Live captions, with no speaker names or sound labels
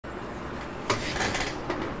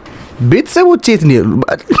ቤተሰቡን ቼት ነው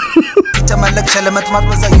ተመለክ ሸለመጥማት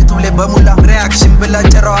በዛ ዩቲዩብ ላይ በሙላ ሪአክሽን ብላ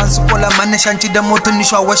ጨራው አንስቆላ ማነሽ አንቺ ደሞ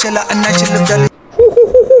ትንሿ ወሸላ እናሽ ልብዳል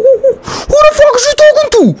Who the fuck is you talking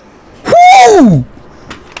to?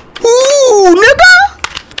 Who? Nigga?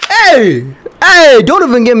 Hey, don't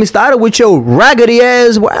even get me started with your raggedy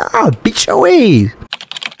ass. I'll beat your ass.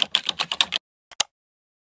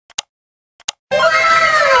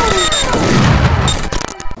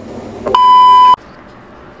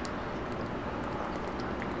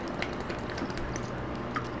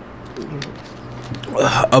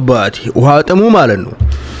 Abati, ውሃ ጥሙ ማለት ነው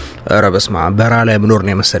ኧረ በስመ አብ በራ ላይ ምኖር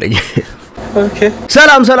ነው መሰለኝ Okay.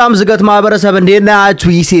 ሰላም ዝገት ማህበረሰብ እንደናችሁ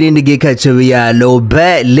ይሲሪ እንድገከችብ ያለው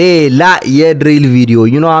በሌላ የድሪል ቪዲዮ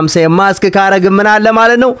you know I'm saying ማስክ ካረግ ምን አለ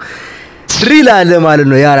ማለት ነው ድሪል አለ ማለት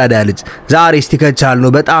ነው ያራዳ ልጅ ዛሬ ስቲከቻል ነው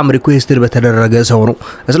በጣም ሪኩዌስትድ በተደረገ ሰው ነው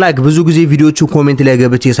it's like ብዙ ጊዜ ቪዲዮቹ ኮሜንት ላይ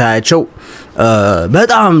ገብቼ ሳያቸው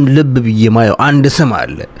በጣም ልብ ብየማየው አንድ ስም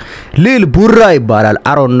አለ Lil Bura ይባላል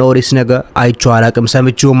I don't know this nigga አይቼው አላቅም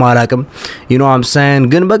ሰምቼው ማላቅም you know I'm saying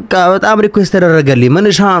ግን በቃ በጣም ሪኩዌስት ተደረገልኝ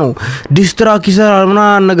ምንሻ ነው ዲስትራክ ይሰራል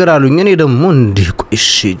ምናምን ነገር አሉኝ እኔ ደግሞ እንዴ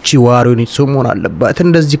እሺ ቺዋሪውን ይሶሞን አለባት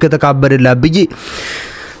እንደዚህ ከተካበደላ ብዬ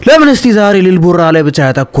ለምን እስቲ ዛሬ Lil Bura ላይ ብቻ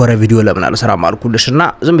ያተኮረ ቪዲዮ ለምን አልሰራም አልኩልሽና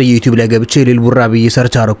ዝም በዩቲዩብ ላይ ገብቼ Lil Bura ብዬ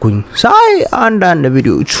ሰርች አረኩኝ ሳይ አንዳንድ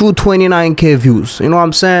ቪዲዮ 29k views you know what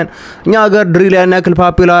I'm saying እኛ ሀገር ድሪል ያናክል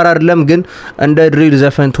ፖፑላር አይደለም ግን እንደ ድሪል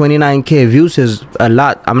ዘፈን 29k views is a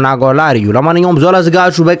lot I'm not gonna lie to you ለማንኛውም ዞላ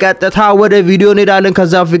ዝጋችሁ በቀጥታ ወደ ቪዲዮ እንሄዳለን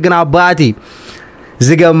ከዛ በፊት ግን አባቲ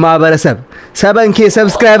ዝገማ በረሰብ 7k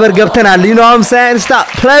subscriber ገብተናል you know what I'm saying stop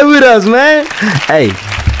play with us man hey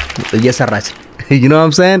እየሰራች You know what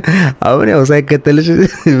I'm saying? I don't know, I can't tell you.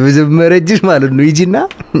 Just ማለት ነው ይጂና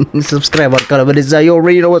subscribe አድርጉ በለዛ you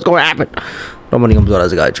already know what's going to happen. ለማንኛውም ዞራ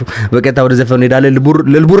ዝጋችሁ በቀጥታ ወደ ዘፈኑ ሄዳለን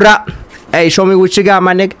Lil Bura Hey, show me what you got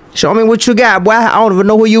my nigga. Show me what you got boy. I don't even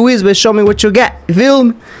know who you is but show me what you got. Film.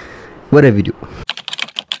 What a video.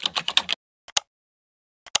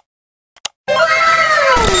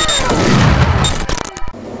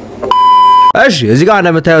 እሺ እዚህ ጋር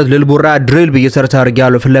እንደምታዩት Lil Bura Drill በየሰርች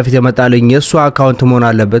አድርጋለሁ ፍለፊት የመጣልኝ የሱ አካውንት መሆን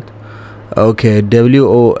አለበት ኦኬ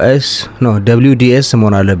WOS no WDS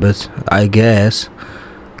መሆን አለበት I guess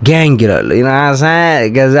gang ይላል ይናሳ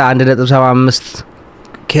ገዛ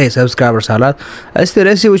 1.75k subscribers አላት እስቲ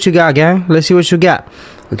let's see what you got gang let's see what you got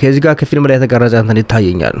ኦኬ እዚህ ጋር ከፊልም ላይ የተቀረጸ እንትን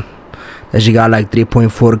ይታየኛል እዚህ ጋር like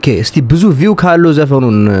 3.4k እስቲ ብዙ ቪው ካለው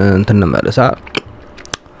ዘፈኑን እንትን እንመለሳ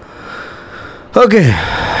Okay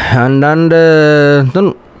and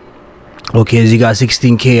okay እዚህ ጋር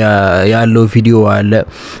 16k ያለው ቪዲዮ አለ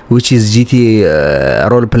which is GTA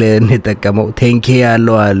role play እንተቀመው 10k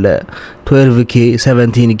ያለው አለ 12k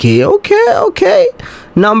 17k okay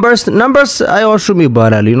numbers አይወሹም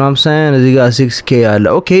ይባላል you know what I'm saying እዚህ ጋር 6k አለ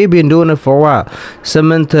okay ቢንዶነ for what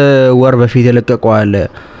 8 ወር በፊት የለቀቀው አለ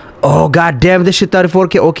oh god damn this shit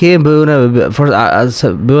 34k okay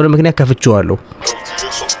በሆነ ምክንያት ከፍቼዋለሁ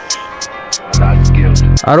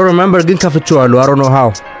I don't remember ግን ከፍቼዋለሁ I don't know how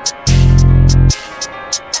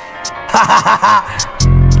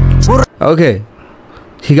Okay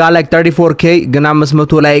he got like 34k ግን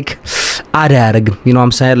 500 like አዳ ያረግም you know what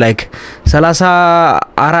I'm saying like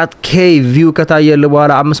 34k view ከታየለ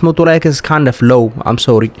በኋላ 500 like is kind of low I'm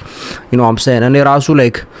sorry you know what I'm saying እኔ ራሱ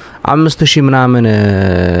like 5000 ምናምን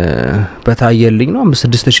በታየልኝ ነው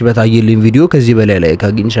 6000 በታየልኝ ቪዲዮ ከዚህ በላይ ላይ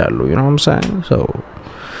ካግኝቻለሁ you know what I'm saying so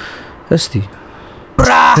እስቲ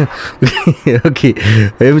Okay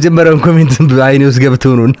የመጀመሪያው ኮሜንት አይኔ ውስጥ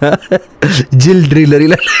ገብተው ነውና ጅል ድሪለር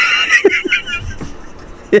ይላል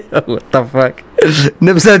What the fuck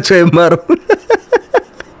ነብሳቸው ይማሩ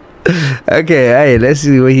Okay hey let's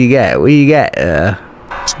see what he got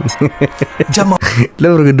Girma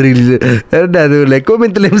ለምን ድሪል እርዳታ ላይ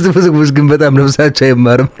ኮሜንት ላይ ምዝፍዝፍስ ግን በጣም ነብሳቸው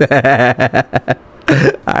ይማሩ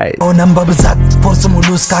አይ ኦነም በብዛት ፎርስ ሙሉ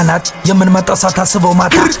ስካናት የምንመጣው ሳታስበው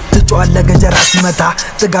ማታ ትጫዋለ ገጀራ ሲመታ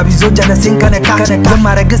ጥጋብ ይዞ ጀለሲን ከነካ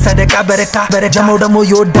የማረግ ሰደቃ በረካ ጀማው ደግሞ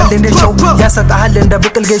ይወዳል እንደሾው ያሰጣሃል እንደ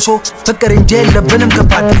ብቅል ጌሾ ፍቅር እንጂ የለብንም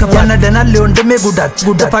ክፋት ያነደናል ለወንድሜ ጉዳት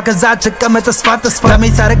ከዛ ተቀመጥ ስፋት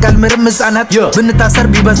ለሚሳረጋል ምርም ህፃናት ብንታሰር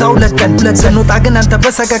ቢበዛው ለቀን ለሰኖታ ግን አንተ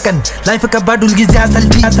በሰቀቀን ላይፍ ከባድ ሁሉ ጊዜ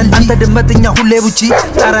አሰልቺ አንተ ድመጥኛ ሁሌ ውጪ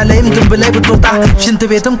ጣራ ላይም ግንብ ላይ ብትወጣ ሽንት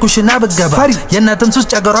ቤትም ኩሽና ብትገባ የናተንሱስ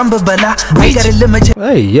ጨገሯን በበላ አይቀርልም መቼ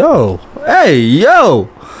Hey yo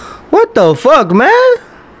what the fuck man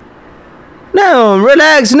Damn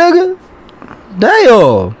relax nigga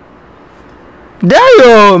Damn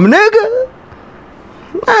nigga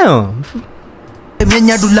የኛ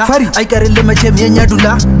ዱላ አይቀርልም መቼም የኛ ዱላ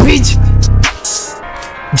ቢች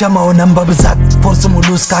ጀማው ነምባ በብዛት ፖርስ ሙሉ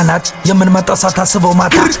እስካናት የምንመጣው ሳታስበው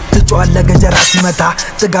ማታ ትጮዋለህ ገጀራ ሲመታ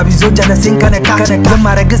ጥጋብ ይዞ ጀለሴን ከነካ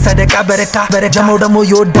የማረግ ሰደቃ በረካ ጀማው ደግሞ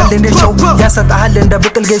ይወዳል እንደ ሾው ያሰጣሃል እንደ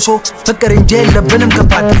ብቅል ጌሾ ፍቅር እንጂ የለብንም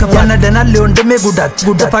ክፋት ያነደናል የወንድሜ ጉዳት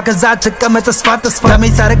ጉዳፋ ከዛ ትቀመጥ ስፋት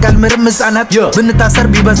ደሜ ሳረቅ አልምርም ሕፃናት ብንታሰር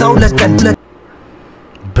ቢበዛው ለቀን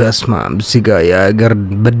በስማም ሲጋ ያገር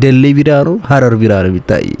በደሌ ቢራ ነው ሐረር ቢራ ነው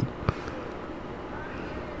ቢታይ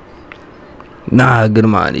ና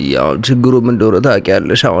ግርማ ያው ችግሩ ምን እንደሆነ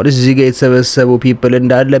ታውቂያለሽ አሁን እዚህ ጋር የተሰበሰቡ ፒፕል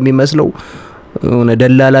እንዳለ የሚመስለው ሆነ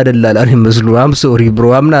ደላላ ነው የሚመስሉ አም ሶሪ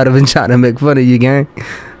ብሮ አምና አርብንቻ ነው መክፈን ይገኝ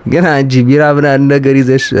ግን አንጂ ቢራ ብና ነገር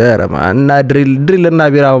ይዘሽ አረማ እና ድሪል እና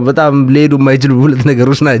ቢራ በጣም ሊሄዱ የማይችሉ ሁለት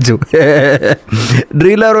ነገሮች ናቸው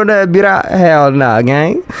ድሪለር ሆነ ቢራ ያውና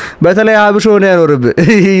ጋይ በተለይ habesha ሆነ ያኖርብ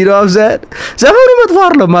you know what I'm saying ዘፈኑ መጥፎ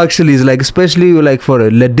አይደለም actually is like especially like for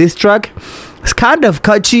the diss track it's kind of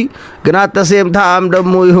catchy ግን at the same time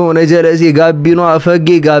ደግሞ የሆነ ጀለሲ ጋቢና ፈጌ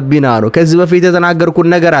ጋቢና ነው ከዚህ በፊት የተናገርኩት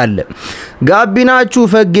ነገር አለ ጋቢናችሁ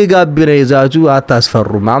ፈጌ ጋቢና ይዛችሁ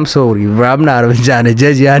አታስፈሩም I'm sorry ብራምና አርብጃ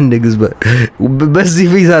ነጀጅ ያን ግዝበ በዚህ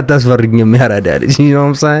ፊት አታስፈርኝ የሚያራዳል you know what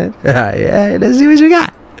I'm saying ለዚህ ብቻ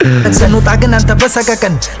ሰኖታ ግን አንተ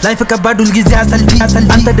በሰቀቀን ላይፍ ከባድ ሁሉ ጊዜ አሰልጂ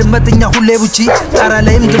አንተ ድመጥኛ ሁሌ ቡቺ ጣራ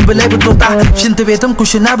ላይም ግንብ ላይ ብትወጣ ሽንት ቤትም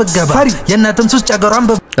ኩሽና ብትገባ የእናትም ሱስ ጨገሯን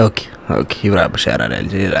ኦኬ ይብራብሽ ያራዳል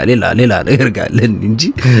ሌላ ነገር ጋለን እንጂ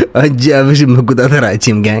አንጂ አብሽ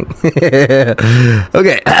መቆጣጠራችም ጋኝ ኦኬ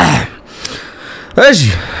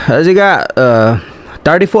እዚህ ጋር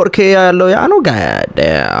 34k ያለው ያ ነው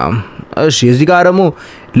ጋዳም እሺ እዚህ ጋር ደግሞ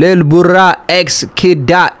Lil Bura X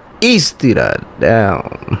Kid East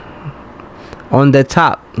on the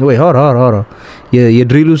top wait hold on your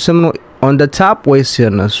drill some on the top wait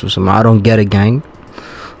some I don't get it gang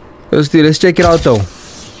let's check it out though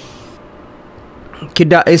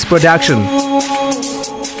Kid East production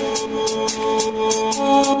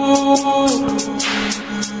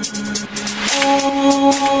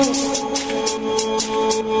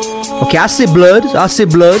okay I see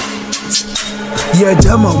blood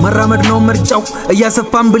የጀማው መራመድ ነው ምርጫው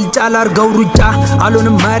እያሰፋን ብልጫ ላርገው ሩጫ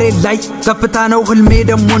አሉንም መሬት ላይ ከፍታ ነው ህልሜ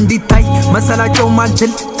ደሞ እንዲታይ መሰላቸው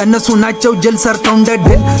ማልችል እነሱ ናቸው ጀል ሰርተው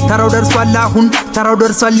እንደድል ተራው ደርሷል አሁን ተራው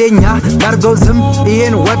ደርሷል የኛ ላርገው ዝም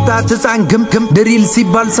ይሄን ወጣት ህፃን ግም ድሪል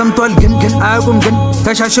ሲባል ሰምቷል ግን አያውቁም ግን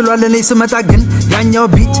ተሻሽሏል እኔ ስመጣ ግን ያኛው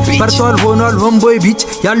ቢች ፈርቷል ሆኗል ሆምቦይ ቢች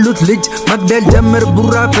ያሉት ልጅ መግደል ጀምር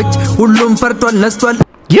ቡራ ፍጭ ሁሉም ፈርቷል ነስቷል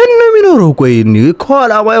የሚኖረው ቆይ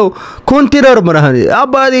ኮላ ዋው ኮንቴነር ምናምን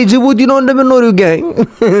አባቴ ጅቡቲ ነው እንደምንኖረው ጋኝ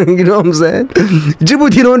you know what I'm saying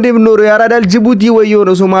ጅቡቲ ነው እንደምንኖረው ያራዳል ጅቡቲ ወይ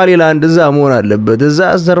የሆነ ሶማሌላንድ እዛ መሆን አለበት እዛ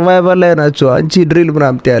ሰርቫይቫል ላይ ናቸው አንቺ ድሪል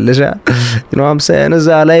ምናምን ትያለሽ you know what I'm saying እዛ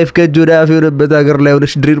ላይፍ ከጆዳ የሆነበት ሀገር ላይ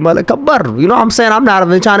ሆነሽ ድሪል ማለት ከባድ you know what I'm saying አምና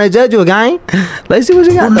አርበቻ ነጃጆ ጋኝ ላይ ሲወጂ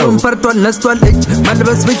ጋር ነው ፈርቷል ነስቷል እጅ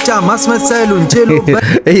መልበስ ብቻ ማስመሰሉን ጀሎ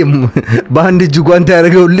ባንድ እጅ ጓንታ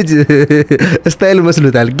ያደረገው ልጅ ስታይል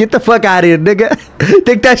መስሎታል get the fuck out of here nigga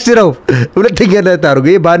TikTok ነው ሁለተኛ ለታርጎ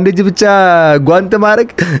ባንድ እጅ ብቻ ጓንት ማረክ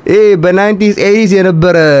በ90s 80s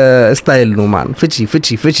የነበረ ስታይል ነው ማን ፍቺ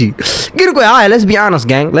ግን ቆይ let's be honest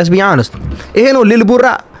gang let's be honest ይሄ ነው Lil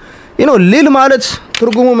Bura you know Lil ማለት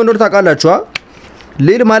ትርጉሙ ምን እንደሆነ ታውቃላችሁ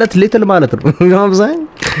Lil ማለት little ማለት ነው you know what I'm saying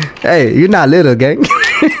hey you're not little gang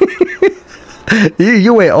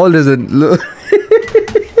you way older than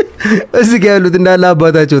እዚህ ጋር ያሉት እንዳለ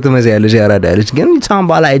አባታቸው ተመሳያለሽ ያራዳለች ግን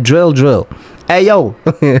ታምባ ላይ drill hey yo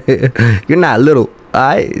you're not little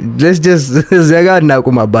let's just ዘጋ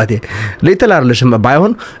እናቁም አባቴ little አይደለሽም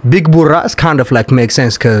ባይሆን big Bura is kind of like makes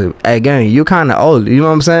sense cuz again you kind of old you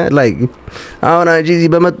know what I'm saying like አሁን አንቺ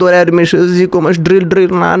በመጦሪያ እድሜሽ እዚህ ቆመሽ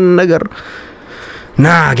drill ነገር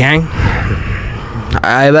gang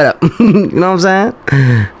አይበላ you know what I'm saying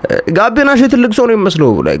ጋቢናሽ ትልቅ ሰው ነው የሚመስለው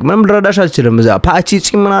like ምንም ልረዳሽ አልችልም እዛ ፓቺ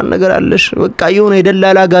ጺምና ነገር አለሽ በቃ የሆነ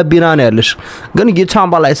የደላላ ጋቢና ነው ያለሽ ግን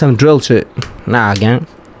ጊታምባ ላይ some drill shit gang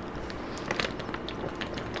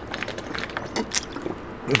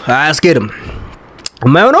አስከድም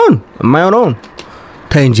ማይሆነውን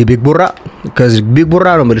ታንጂ ቢግ ቡራ ከዚህ ቢግ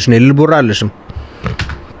ቡራ ነው ማለት ነው Lil Bura አለሽም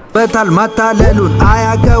በታል ማታለሉን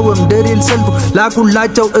አያገውም ድሪል ሰልፉ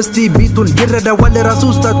ላኩላቸው እስቲ ቢቱን ይረዳዋል ራሱ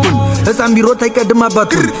ስታቱን ህፃን ቢሮ ታይቀድም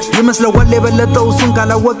አባቱ ይመስለዋል የበለጠው እሱን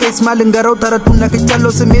ካላወቀ ይስማል እንገራው ተረቱን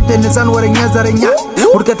ነክቻለሁ ስሜት እንሳን ወረኛ ዘረኛ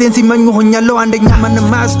ውድቀቴን ሲመኙ ሆኛለሁ አንደኛ ማንም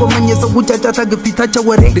ማያስቆመኝ የሰው ጫጫታ ግፊታቸው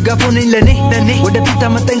ወሬ ድጋፍ ሆነኝ ለኔ ወደፊት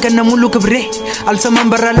አመጣኝ ከነ ሙሉ ክብሬ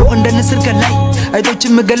አልሰማም በራለው እንደ ንስር ከላይ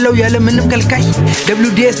አይቶችም መገለው ያለ ምንም ከልካይ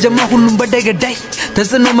WDS ጀማ ሁሉም በዳይ ገዳይ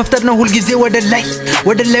ተጽኖ መፍጠር ነው ሁሉ ጊዜ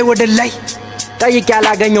ወደ ላይ ጠይቄ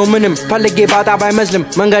ያላገኘው ምንም ፈልጌ ባጣ ባይመስልም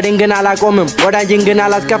መንገዴን ግን አላቆምም ወዳጅን ግን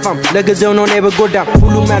አላስከፋም ለጊዜው ነው በጎዳም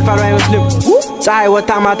ሁሉም ያልፋል አይመስልም ፀሐይ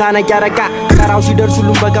ወጣ ማታ ነቅ ያረጋ ተራው ሲደርስ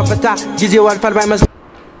ሁሉም በከፍታ ጊዜው አልፏል ባይመስል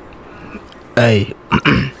Hey,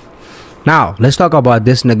 now let's talk about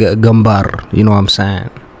this nigga Gambar. You know what I'm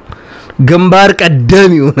saying? Gambar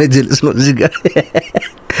kadami una jealous no ziga.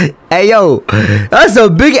 Hey yo, that's a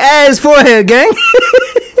big ass forehead, gang.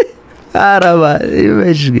 Araba,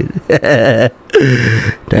 imagine.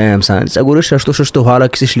 Damn son, it's a good shashto hala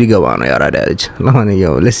kisish liga wana yara darij. Lani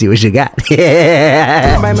yo, let's see what you got.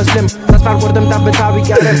 by Muslim tasfar qordam tabtawi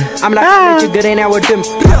qalam amlak chigrein yawadum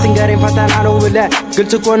tingarein fatana no wala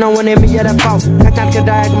ግልጽ ኮነ ወኔም እየለፋው ከቻልክ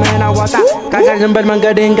ዳግመህን አዋጣ ካጋል ዘንበል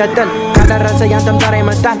መንገድህን ቀጥል ካደረሰ ያንተም ተራ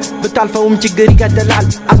ይመጣል ብታልፈውም ችግር ይቀጥላል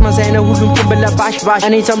አስመሳይ ነው ሁሉም ጭንብል ለባሽ ባሽ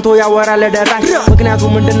እኔ ሰምቶ ያወራል ደራሽ ምክንያቱ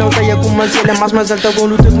ምንድነው ጠየቁ መልስ ለማስመሰል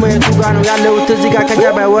ተጎሉ ጥቅሙ የቱ ጋር ነው ያለው ትዝጋ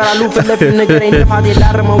ከጀርባ ያወራሉ ፍለፊት ንገረኝ ልፋት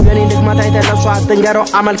የላርመው ገኔ ድክመት አይተለሱ አትንገረው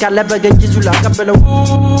አመል ካለበት ገንጂዙ ላቀበለው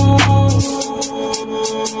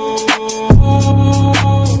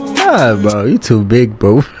bro, you too big,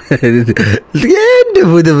 bro. Who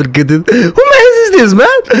man is this,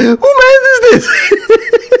 man? Who man is this?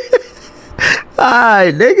 Ay,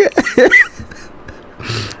 nigga.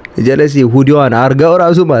 Jealousy, who do you want? Arga or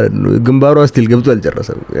Azuma? Gumbaro still gives to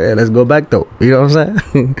Aljarasa. Let's go back though. You know what I'm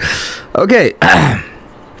saying? Okay.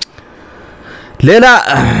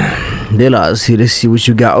 Lela, seriously, what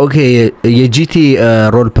you got? Okay, your GT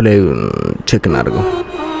role play check Argo.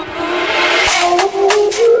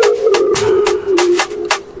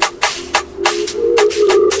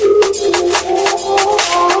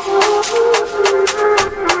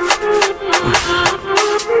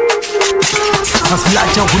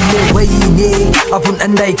 Maslacha hulle wayne afun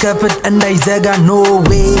andai kafet andai zaga no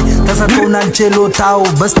way tasatonal chelo tao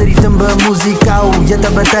bastሪትም በሙዚቃው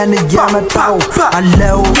የተበተን ያመጣው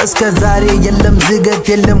አለው እስከ ዛሬ የለም ዝገት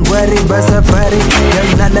የለም ወሬ በሰፈሬ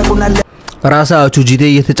ያላለቁና ራሳችሁ ጂቴ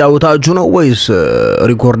እየተጫወታችሁ ነው ወይስ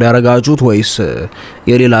ሪኮርድ ያረጋችሁት ወይስ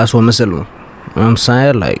የሌላ ሰው ምስል ነው? I'm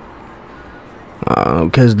saying like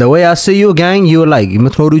cuz the way I see you gang you like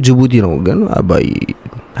የምትኖሩ ጅቡቲ ነው ግን አባይ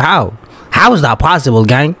how is that possible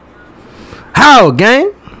gang? How gang?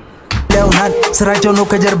 ለውናል ስራቸው ነው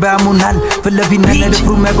ከጀርባ ያሙናል ፍለፊና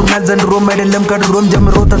ለድፍሩ ማቁናል ዘንድሮም አይደለም ከድሮም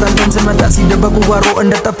ጀምሮ ተጣልተን ስንመጣ ሲደበቁ ዋሮ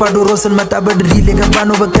እንደጠፋ ዶሮ ስንመጣ በድሪል የገባ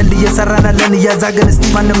ነው በቀል እየሰራናለን እያዛገን እስቲ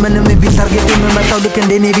ማንም ቢል ታርጌት የምመጣው ልክ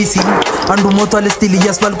እንደ ኔቪሲ አንዱ ሞቷል ስቲል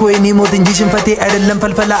እያስባልኩ የኔ ሞት እንጂ ሽንፈቴ አይደለም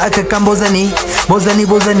ፈልፈላ አከካም ቦዘኒ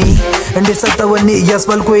እንደ ሰጠወኔ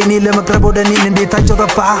እያስባልኩ የኔ ለመቅረብ ወደኔ እንዴታቸው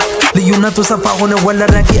ጠፋ ልዩነቱ ሰፋ ሆነ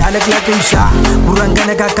ወለራቂ አለክላክሻ ቡራን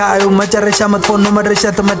ከነካካ አዩ መጨረሻ መጥፎ ነው መድረሻ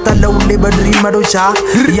ተመታለው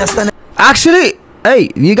Actually, hey,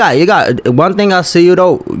 you got one thing I say you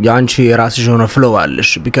know, yanchi rashish on a flow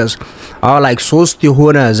alish because I like sost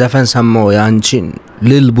yehona zefan sammo yanchin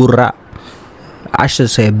Lil Bura. I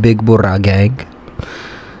should say Big Bura gang.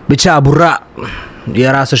 Bicha Bura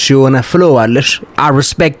yarashish on a flow alish. I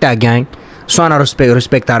respect that gang. So I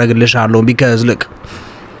respect that alish alone because look.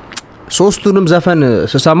 ሶስቱንም ዘፈን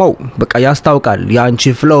ስሰማው በቃ ያስታውቃል ያንቺ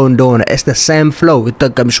ፍሎው እንደሆነ it's the same flow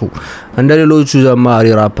ይተቀምሽው እንደሌሎቹ ዘማሪ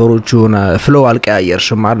ራፐሮች ሆነ ፍሎው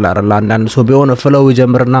አልቀያየርሽም አይደል አንዳንድ ሰው ቢሆን ፍሎው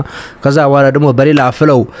ይጀምርና ከዛ በኋላ ደግሞ በሌላ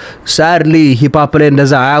ፍሎው sadly hip hop ላይ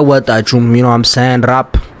እንደዛ አያወጣችሁም you know what I'm saying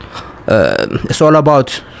rap it's all about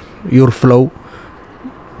your flow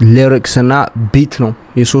lyrics እና beat ነው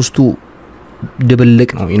የሶስቱ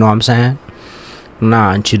ድብልቅ ነው you know what I'm saying እና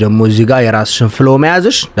አንቺ ደግሞ እዚህ ጋር የራስሽን ፍሎ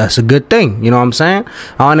መያዝሽ that's a good thing you know what I'm saying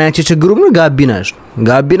አሁን አንቺ ችግሩ ምን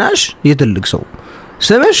ጋቢናሽ የትልቅ ሰው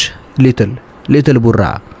ስምሽ ሊትል ቡራ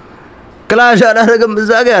ክላሽ አላረገም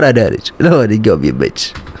እዛ ጋር ያራዳልች ለወዲያው ቢበች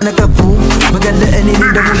ነከቡ መገለ እኔ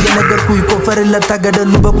እንደሞ የነገርኩ ይቆፈርለት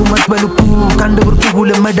ታገደሉ በቁመት በልኩ ካንድ ብርቱ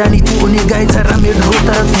ለመዳኒቱ እኔ ጋር ይሰራም የድሮ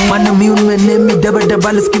ተረቱ ማንም ይሁን ምን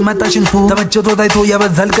የሚደበደባል እስኪ ማታሽንቱ ተመቸቶ ታይቶ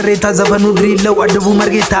ያበዛል ቅሬታ ዘፈኑ ድሪለው አድቡ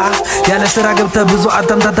መርጌታ ያለ ስራ ገብተ ብዙ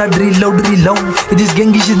አተምታታ ድሪለው ኢዲስ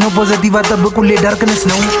ገንጊሽ ነው ፖዚቲቭ አጠብቁ ለዳርክነስ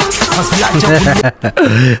ነው አስላቸው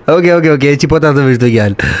ኦኬ እቺ ፖታ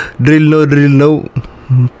ተብርቶኛል ድሪል ነው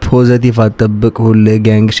ፖዚቲቭ አጠብቁ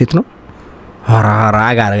ለጋንግሽት ነው I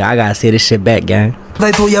got say this shit back gang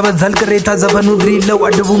ታይቶ ያበዛል ቅሬታ ዘፈኑ ድሪለው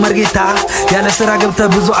አድቡ መርጌታ ያለ ስራ ገብተ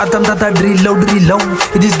ብዙ አተምታታ ድሪለው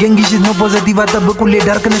ኢዲስ ገንጊሽ ነው ፖዚቲቭ አጠብቁ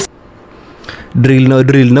ለዳርክነስ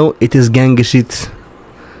ድሪል ነው it is gang shit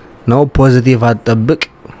ነው ፖዚቲቭ አጠብቅ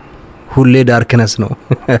ሁሌ ዳርክነስ ነው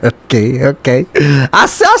ኦኬ ኦኬ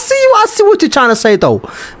አሲዎች ቻና ሳይጣው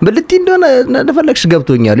በልቲ እንደሆነ እንደፈለግሽ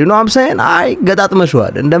ገብቶኛል you know what I'm saying አይ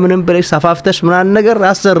ገጣጥመሽዋል እንደምንም ብለሽ ሰፋፍተሽ ምናን ነገር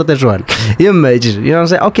አሰርተሽዋል ይመጭ you know what I'm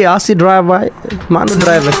saying ኦኬ አሲ ድራይቨር ማኑ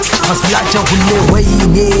ድራይቨር አስላቸው ሁሌ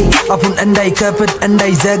ወይኔ አፉን እንዳይከፍት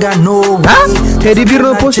እንዳይዘጋ ኖ ቴዲ ቢር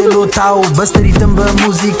ነው ፖስት ሎታው በስትሪትም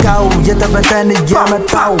በሙዚቃው የተበተን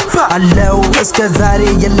ያመጣው አለው እስከ ዛሬ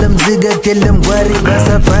የለም ዝገት የለም ወሬ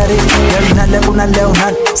በሰፈሬ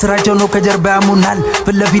ያልናለቁናለውናል ስራቸው ነው ከጀርባ ያሙናል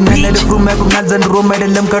ፍለፊና ለድፍሩ መቁናል ዘንድሮም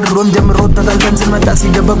አይደለም ከድሮም ጀምሮ ተጣልተን ስንመጣ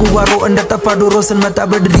ሲደበቁ ጓሮ እንደጠፋ ዶሮ ስንመጣ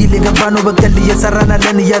በድሪል የገባ ነው በቀል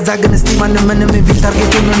እየሰራናለን እያዛግን እስቲ ማንም ምንም ቢል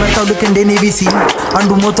ታርጌቱ የሚመጣው ልክ እንደ ኔቢሲ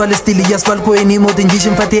አንዱ ሞቷል ስቲል እያስባልኩ እኔ ሞት እንጂ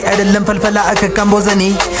ሽንፈቴ አይደለም ፈልፈላ አከካም ቦዘኔ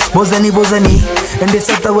እንዴት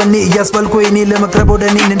ሰጠወኔ እያስባልኩ እኔ ለመቅረብ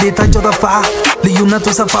ወደኔ እንዴታቸው ጠፋ ልዩነቱ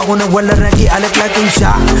ሰፋ ሆነ ወለረቂ አለቅላቅሻ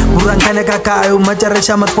ቡራን ከነካካዩ መጨረሻ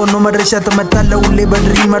መጥፎ ነው መድረሻ ተመታለ ሁሌ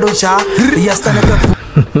በድሪል መዶሻ እያስተነከፉ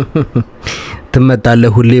ተመታለ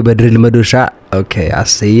ሁሌ በድሪል መዶሻ ኦኬ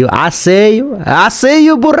አሰዩ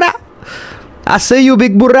ቡራ አሰዩ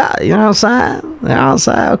ቢግ ቡራ ያሳ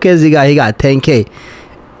ኦኬ እዚህ ጋር ይጋ 10k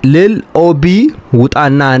Lil OB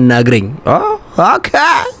ውጣና አናግረኝ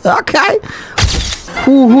okay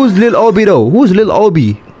who's Lil OB though who's Lil OB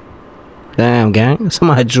damn gang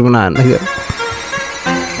ስማችሁና ነገር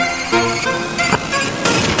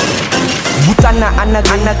ውጣና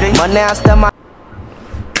አናግረኝ ማን ያስተማ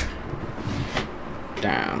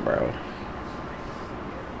damn bro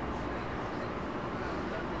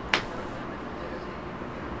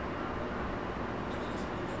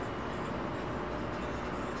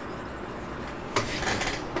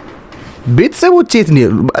ቤተሰቦቼት ነው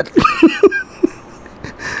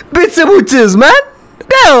ቤተሰቦችስ man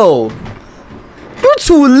no you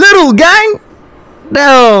too little gang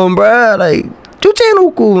damn bro like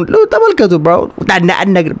ቹቼኑኩ ተመልከቱ bro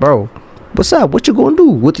አናግር bro what's up what you going to do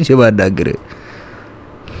what you about አናግር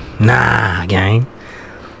nah gang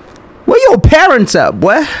where your parents up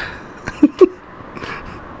boy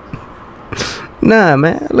nah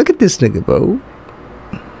man look at this nigga bro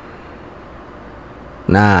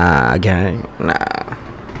nah gang nah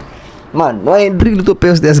man no drill ኢትዮጵያ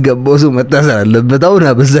ውስጥ ያስገባው ሰው መታሰር አለበት አሁን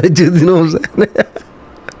አበዛችሁት ነው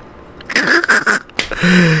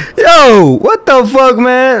yo what the fuck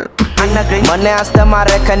man አናግረኝ ማን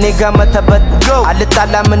ያስተማረ ከኔ ጋር መተበት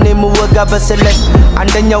አልጣላም እኔ ምወጋ በስለት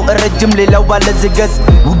አንደኛው ረጅም ሌላው ባለ ዝገት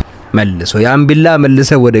መልሶ ያን ቢላ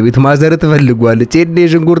መልሰ ወደ ቤት ማዘር ትፈልጓለች እዴ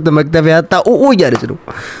ሽንኩርት መክተፊያ ያጣ እያለች ነው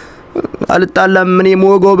አልጣላም እኔ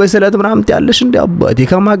ምወጋው በስለት ምናምን ያለሽ እንዴ አባቴ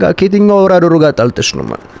ከማጋ ከየትኛው ወራዶሮ ጋር ጣልጥሽ ነው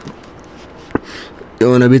ማለት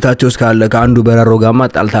የሆነ ቤታቸው ውስጥ ካለ ከአንዱ በረሮ ጋር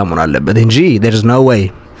ማጣልታ መሆን አለበት እንጂ there is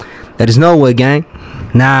no way gang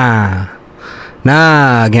nah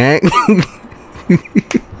gang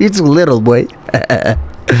it's a little boy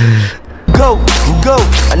go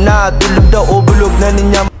ana tulumda oblog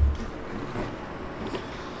nannya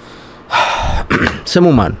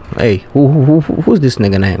Samu man hey who's this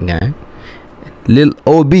nigga name gang Lil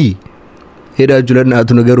OB ሄዳችሁ ለናቱ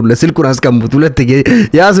ነገሩ ለስልኩን አስቀምጡ ሁለት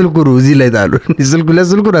ያ ስልኩ ነው እዚህ ላይ ታሉ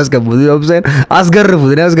ለስልኩን አስቀምጡ ያብዛን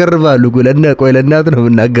አስገርፉት እኔ አስገርፋለሁ ቆይ ለናቱ ነው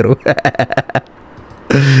የምናገረው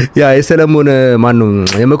ያ የሰለሞን ማን ነው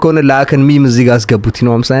የመኮነ ላከን ሚም እዚህ ጋር አስገቡት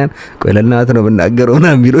ነው አምሳያን ቆይ ለናቱ ነው የምናገረው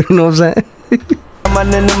ና የሚለው ነው አምሳያን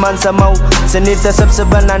ማንንም ማንሰማው ስንል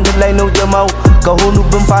ተሰብስበን አንድ ላይ ነው ጀማው ከሆኑ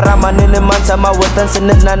ብንፋራ ማንንም ማንሰማው ወተን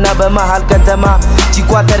ስንዝናና በመሃል ከተማ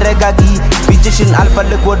ቺኳ ተረጋጊ ቢችሽን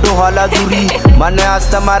አልፈልግ ወደ ኋላ ዙሪ ማን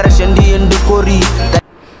ያስተማረሽ እንዲ እንድኮሪ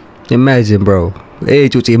imagine bro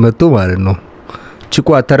ጩጬ መጥቶ ማለት ነው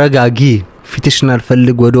ቺኳ ተረጋጊ ፊትሽን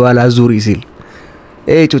አልፈልግ ወደ ኋላ ዙሪ ሲል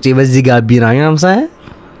ጩጬ በዚህ ጋቢና ያምሳይ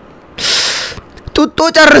ጡጦ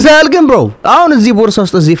ጨርሰሃል ግን bro አሁን እዚህ ቦርሳ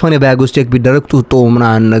ውስጥ እዚህ ፎኔ ባያጎስ ቼክ ቢደረግ ጡጦ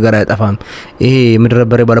ምናን ነገር አይጠፋም ይሄ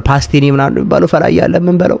ምድረበረ ባለ ፓስቲኒ ምናን ባለው ፈራይ ያለ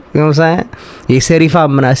ምን በለው ያምሳይ ይሄ ሰሪፋ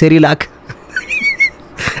ምና ሰሪላክ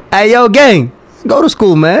ayo gang go to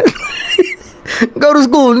school man go to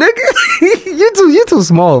school nigga you too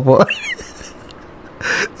small boy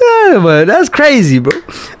yeah man that's crazy bro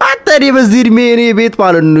አታዲ በዚህ ሜኔ ቤት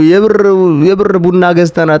ማለት ነው የብር ቡና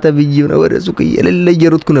ገዝተና ተብዬ ነው ወደ ሱቅ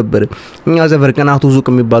የለየሩትኩ ነበር እኛ ዘፈር ቀናቱ ሱቅ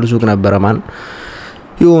የሚባል ሱቅ ነበር ማን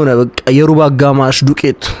የሆነ በቃ የሩባ ጋማሽ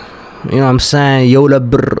ዱቄት you know I'm saying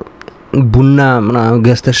የውለብር ቡና ምናምን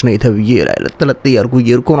ገዝተሽ ነው ተብዬ ላይ ለጥለጥ ያርኩ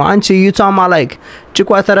ይርኩ ነው አንቺ ዩታማ ላይክ ጭቋ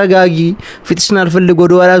ተረጋጊ ፊትሽን አልፈልግ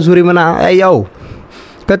ወደ ወራ ዙሪ ምና ያው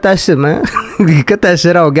ከታሽማ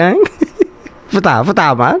ከታሽራው ጋንግ ፍታ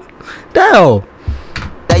ማን ዳው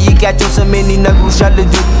ጠይቂያቸው ስሜን ይነግሩሻል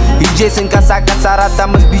ልጅ ይጄ ስንቀሳቀስ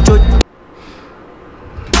 4-5 ቢቾች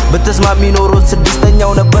بتسمع مينورو سدستنيا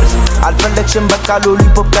ونبرش الفلكشن بكا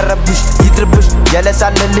لوليبوب كربش يتربش جلس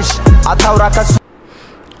على لش عطاورا كسو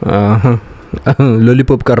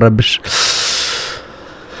لوليبوب كربش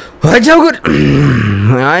وجهود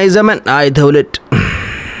اي زمن اي تولد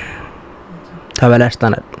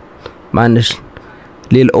تبلاشتنا مانش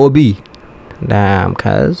Lil OB. Damn,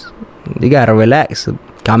 cuz. You gotta relax.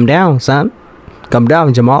 Calm down, son. Calm down,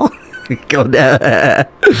 Jamal. Calm down.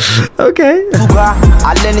 Okay. Suga,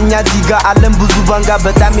 allen nya ziga, allen buzu banga,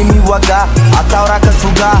 betami mi waga. Ataura ka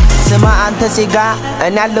suga, sema ante sega,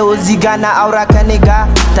 enallo ziga na aura kanega.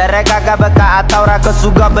 Teragaga baka ataura ka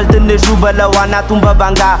suga, beltneshu belawana tumba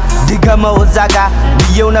banga. Digama ozaga,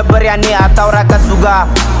 biyo na beryani ataura ka suga.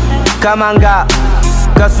 Kamanga,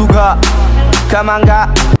 ka suga. Kamanga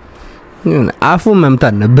አፉ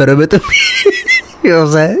መምታት ነበር በጥፍ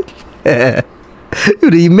ይወዛል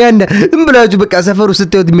ይሚያና እንብላችሁ በቃ ሰፈሩ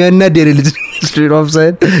ስትዩት የሚያናደር ልጅ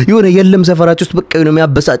ስትሪሮፍሰን ይሁን የለም ሰፈራችሁ ውስጥ በቃ ነው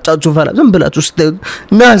የሚያበሳጫችሁ ፈላ ዝም ብላችሁ ስትዩት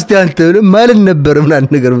ናስቲ አንተ ማለት ነበር ምናን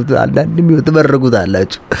ነገር አንዳንድ የሚወጥበረጉት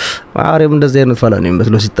አላችሁ ማርያም እንደዚህ አይነት ፈላ ነው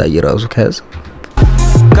የሚመስለው ሲታይ ራሱ ከዛ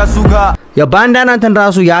Kasuga ya bandana እንትን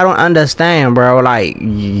ራሱ you don't understand bro like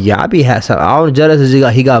yabi has all jealous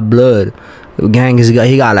he got blood gang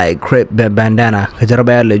he got like crip bandana ከጀርባ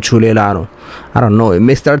ያለችው ሌላ ነው I don't know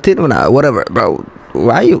Mr. Tin whatever bro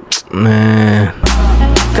why you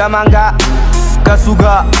Kamanga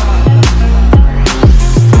Kasuga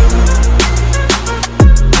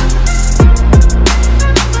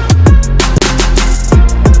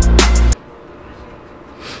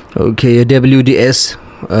okay WDS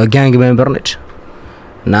gang member ነች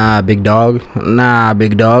na big dog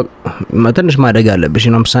መተንሽ ማደግ አለብሽ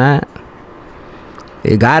ነው ምሳ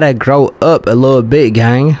you gotta grow up a little bit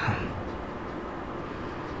gang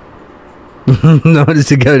no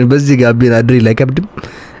በዚህ ጋቢና ድሪል አይከብድም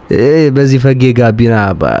በዚህ ፈጌ ጋቢና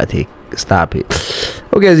ባቴ stop it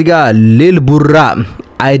okay እዚህ ጋር ሊል ቡራ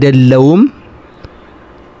አይደለውም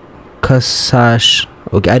ከሳሽ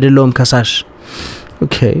okay አይደለውም ከሳሽ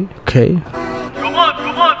okay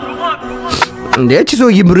እንዴት ይዞ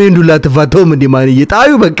ይብሬንዱ ላተፋተው እንዴ ማን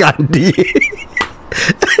ይጣዩ በቃ እንዴ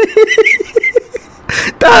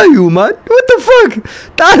ታዩ ማን what the fuck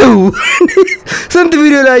ታዩ ስንት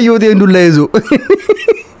ቪዲዮ ላይ ይወጥ እንዱላ ይዞ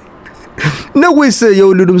ነው ወይስ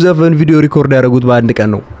የሁሉንም ዘፈን ቪዲዮ ሪኮርድ ያደረጉት በአንድ ቀን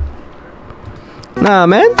ነው ና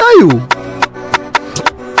ማን ታዩ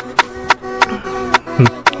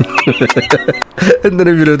እንደ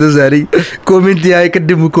ቪዲዮ ተዛሪ ኮሜንት ያይ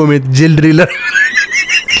ቅድሙ ኮሜንት ጅል ድሪለር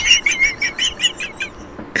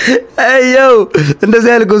አዮ እንደዚህ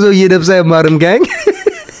ያለ ጎዞ እየደብሳ ያማርም ጋንግ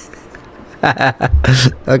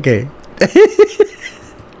ኦኬ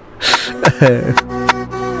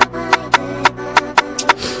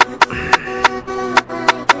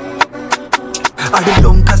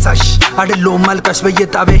አይደለም ከሳሽ አይደለም ማልቃሽ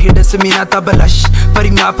በየጣቢያ ሄደ ስሜን አታበላሽ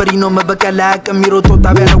ፈሪኖ መበቀል አያቅም ይሮጦ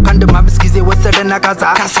ጣቢያ ነው ካንድ ማብስ ጊዜ ወሰደና ካሳ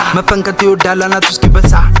መፈንከት ይወዳል አናቱ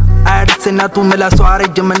እስኪበሳ አያድስ እናቱ ምላሷ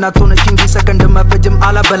አረጀም እናቱ ነች እንጂ ሰከንድ መፈጀም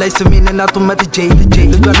አላበላይ ስሜን እናቱ መትጄ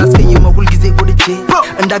ልጇን አስቀየመው ሁል ጊዜ ጎድጄ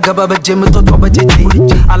እንዳገባ በጄ ምትወጣው በጄጄ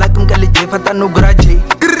አላቅም ቀልጄ ፈጣን ነው ግራጄ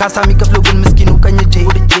ካሳ የሚከፍለው ግን ምስኪኑ ቀኝጄ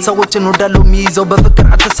ሰዎችን ወዳለው የሚይዘው በፍቅር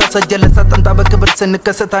አተሳሰጀለ ሰጠንታ በክብር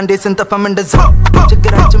ስንከሰት አንዴ ስንጠፋም እንደዛ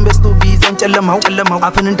ችግራችን በስቶ ቢይዘን ጨለማው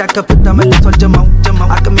አፍን እንዳከፍት ተመልሷል ጀማው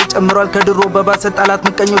አቅም ጨምሯል ከድሮ በባሰ ጣላት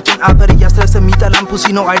ምቀኞችን አፈር ያስረሰ የሚጠላም ፑሲ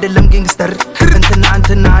ነው አይደለም ጊንግስተር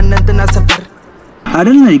እንትና ሰፈር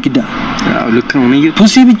አይደለም ይግዳ ያው ልክ ነው ነው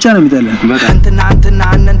ፑሲ ብቻ ነው የሚጠላው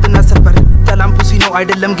እንትና ሰፈር ጠላም ፑሲ ነው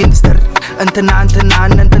አይደለም ጊንግስተር እንትና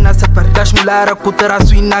ሰፈር ዳሽ ሙላ ያረኩት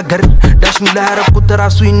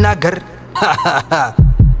ራሱ ይናገር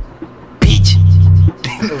ፒች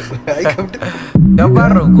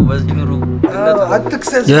ያባረኩ በዚህ ኑሩ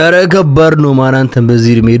አትክሰስ ያረ ከባድ ነው ማን አንተን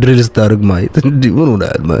በዚህ እድሜ ድሪል ስታርግ ማየት እንዴ ምን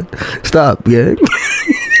ሆናል ማን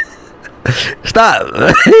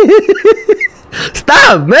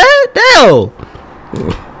stop man damn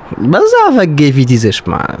በዛ ፈጌ ፊት ይዘሽ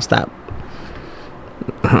ማን stop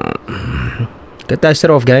get that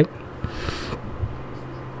shit off gang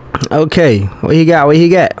okay what you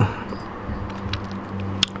got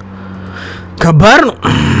ከባድ ነው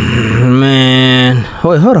man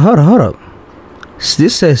wait hold up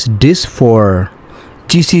this says this for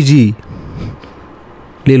GCG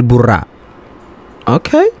Lil Bura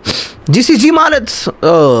okay GCG ማለት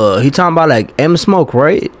he talking about like M Smoke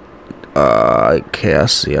right okay I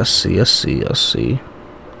see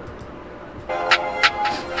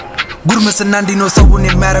ጉርምስና እንዲኖ ሰውን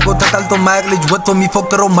የሚያረገው ተጣልቶ ማያቅ ልጅ ወጥቶ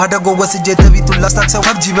የሚፎክረው ማደጎ ወስጄ ተቢቱን ላስታክሰው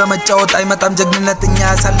ሀብጂ በመጫወት አይመጣም ጀግንነት እኛ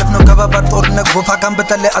ያሳለፍነው ከባባድ ጦርነት ጎፋ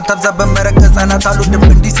ካምበተለ አታብዛ በመረቅ ህፃናት አልወድም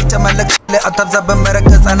እንዲህ ሲጨመለቅ አታብዛ በመረቅ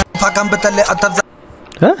ህፃናት ጎፋ ካምበተለ አታብዛ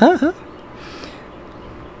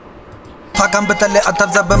ፋካም በተለ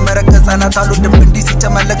አታብዛ በመረቅ ህፃናት አልወድም እንዲህ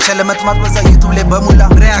ሲጨመለቅ ሸለመጥማት በዛ ዩቱብ ላይ በሙላ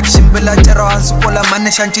ሪአክሽን ብላ ጨራው አንስቆላ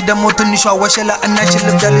ማነሽ አንቺ ደግሞ ትንሿ ወሸላ እና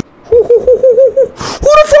ሽልብዳል Who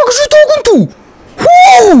the fuck is you talking to?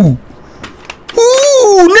 Who?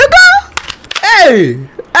 Nigga? Hey,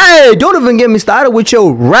 don't even get me started with your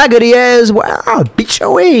raggedy ass. I'll beat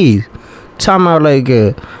your ass. Time out like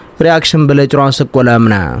reaction bela ጨራው አንስቆላ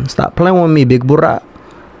ምና Stop playing with me, Big Bura.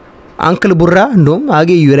 Uncle Bura, no, I'll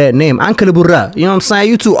give you that name. Uncle Bura, you know what I'm saying?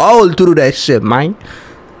 You too old to do that shit, man.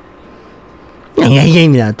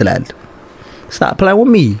 Yeah. Stop playing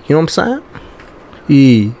with me, you know what I'm saying?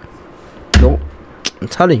 Yeah. No, I'm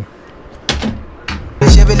telling you.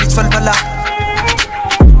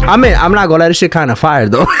 I mean, I'm not gonna let this shit kind of fire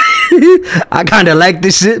though. I kind of like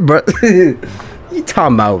this shit, bro. You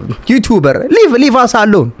talking about YouTuber? Leave us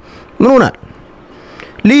alone. No, not.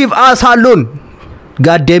 Leave us alone.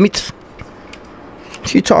 God damn it.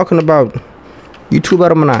 She talking about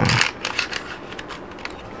YouTuber mana. You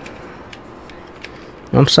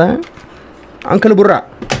know what I'm saying? Uncle Bura,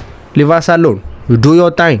 leave us alone. You do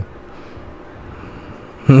your thing.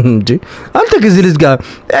 I'll take this guy.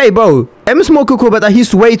 Hey bro, I'm smoke ko but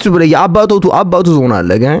he's way too big. About to zone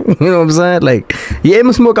like, you know what I'm saying? Like, yeah,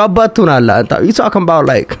 I'm smoke about to nalla. You talking about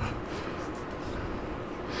like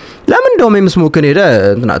ለምን ደም የምስሞከን ሄደ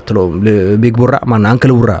እንትናትሎ ቢግ ቡራ ማን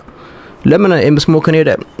አንክል ቡራ ለምን የምስሞከን ሄደ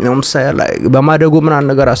ነው ላይ በማደጎ ምን አን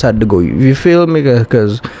ነገር አሳድገው you feel me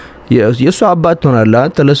cuz የሱ አባት ሆናላ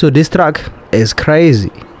ተለሶ distract is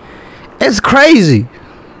crazy. It's crazy.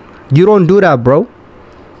 You don't do that, bro.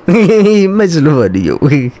 Imagine what you.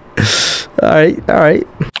 All right.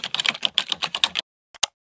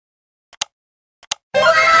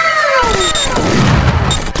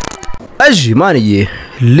 እሺ ማንዬ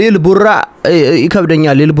ሊል ቡራ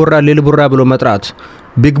ይከብደኛል ሊል ቡራ ብሎ መጥራት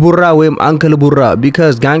ቢግ ቡራ ወይም አንክል ቡራ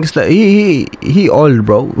because gangster he old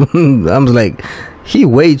bro. I'm like he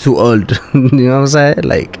way too old. You know what I'm saying?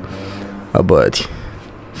 Like but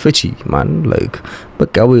ፍቺ man like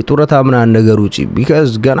በቃ ወይ ጡረታ ምናን ነገር ውጪ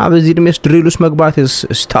because ገና በዚህ ድሜስ ድሪሉስ መግባት is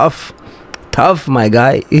tough my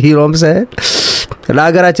guy. You know what I'm saying?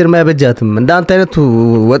 ለሀገራችን ማይበጃትም እንዳንተ አይነቱ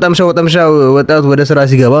ወጣምሻ ወጣት ወደ ስራ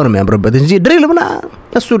ሲገባ ነው የሚያምርበት እንጂ ድሪል ምና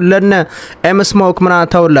እሱ ለነ ኤምስሞክ ምና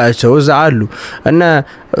ታውላቸው እዛ አሉ እና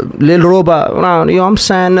ሊል ሮባ ምና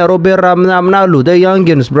ያምሳን ሮቤራ ምና አሉ the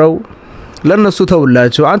youngins bro ለነሱ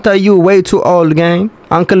ታውላቸው አንተ you way too old gang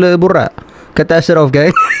uncle Bura ከታሽራው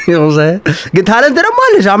gang you know what I'm saying ግን ታለንት ደግሞ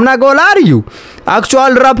አለሽ I'm not gonna lie to you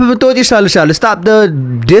actual rap ብትወጪ ይሻልሻል stop the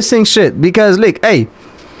dissing shit because like hey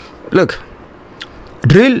look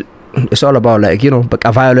drill it's all about like you know but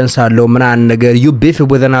violence allo ምናን ነገር you beef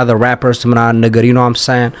with another rappers ምናን ነገር you know what I'm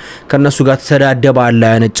saying ከነሱ ጋር ተሰዳደባለ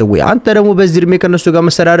አንጭው አንተ ደግሞ በዚህ ድሜ ከነሱ ጋር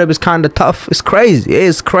መሰዳደብ is kind of tough.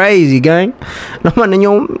 It's crazy gang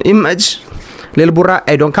ለማንኛውም image Lil Bura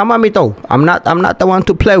I don't come at me though I'm not the one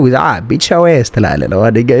to play with bitch your ass ትላለ ነው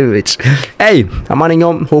አደጋይ bitch hey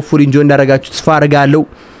ለማንኛውም hopefully enjoy እንዳረጋችሁ ተስፋ አደርጋለሁ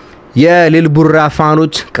የሊል ቡራ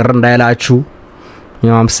ፋኖች ቅር እንዳይላችሁ you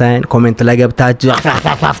know what I'm saying comment ላይ ገብታችሁ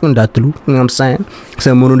እንዳትሉ you know what I'm saying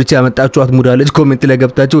ሰሞኑን ልጅ ያመጣችኋት ሙዳለች comment ላይ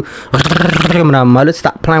ገብታችሁ ምናምን ማለት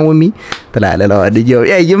stop playing with me ትላለ ነው አድየው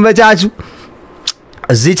ይመቻችሁ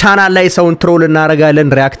እዚህ ቻናል ላይ ሰውን ትሮል እናረጋለን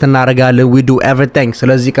ሪአክት እናረጋለን we do everything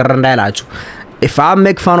ስለዚህ ቅር እንዳይላችሁ if I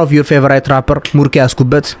make fun of your favorite rapper ሙርኪ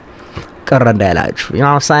ያስኩበት ቅር እንዳይላችሁ you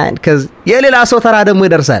know what I'm saying cuz የሌላ ሰው ተራ ደግሞ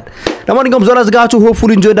ይደርሳል ለማንኛውም ዞላ ዝጋችሁ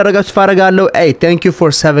hopefully enjoy እንዳረጋችሁ ፋረጋለሁ hey thank you for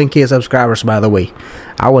 7k subscribers by the way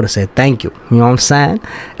I want to say thank you know what I'm saying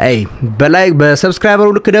hey በላይክ በሰብስክራይበሩ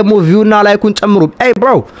ልክ ደግሞ ቪው እና ላይኩን ጨምሩ hey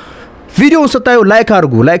bro ቪዲዮውን ስታዩ ላይክ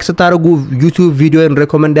አድርጉ ላይክ ስታደርጉ YouTube ቪዲዮን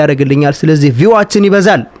ሪኮመንድ ያደርግልኛል ስለዚህ ቪዋችን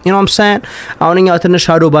ይበዛል you know what I'm saying አሁንኛ ትንሽ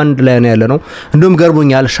ሻዶ ባንድ ላይ ነው ያለነው እንደውም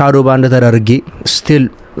ገርሞኛል ሻዶ ባንድ ተደርጌ still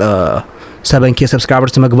 7k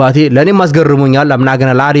subscribers መግባቴ ለኔም ማስገርሞኛል I'm not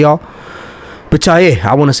gonna lie to y'all ብቻ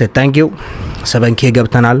I want to say thank you 7k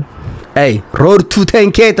ገብተናል hey road to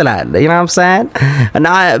 10k ትላለ you know what I'm saying እና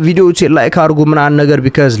ቪዲዮዎችን ላይክ አድርጉ ምናን ነገር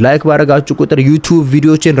because ላይክ ባረጋችሁ ቁጥር YouTube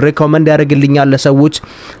ቪዲዮዎችን ሪኮመንድ ያደርግልኛል ለሰዎች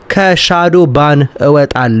ከሻዶ ባን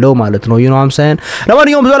እወጣለሁ ማለት ነው you know what I'm saying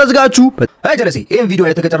ለማንኛውም ብዙ አላዝጋችሁ hey ጀለሲ ይሄን ቪዲዮ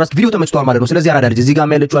የተከጨረስክ ቪዲዮ ተመችቷል ማለት ነው ስለዚህ አራዳ ልጅ እዚህ ጋር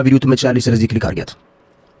ያለችው ቪዲዮ ትመችላለች ስለዚህ ክሊክ አድርጊያት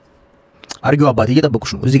አርጊው አባቴ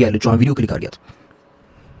እየጠበቁሽ ነው እዚህ ጋር ያለችው ቪዲዮ ክሊክ አድርጊያት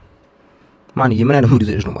ማን የምን አይነት ሙድ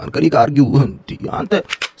ይዘሽ ነው ማን ከሊክ አርጊው እንዴ አንተ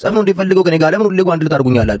ጸፍ ነው እንደፈልገው ከኔ ጋር ለምን ሁሌ ጓንድ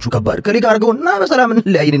ልታርጉኛላችሁ ከባድ ከሊክ አርገውና በሰላም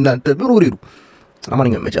እንለያይን እናንተ ብሩ ሪዱ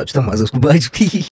አማንኛ መጫጭ ተማዘዝኩ ባጅ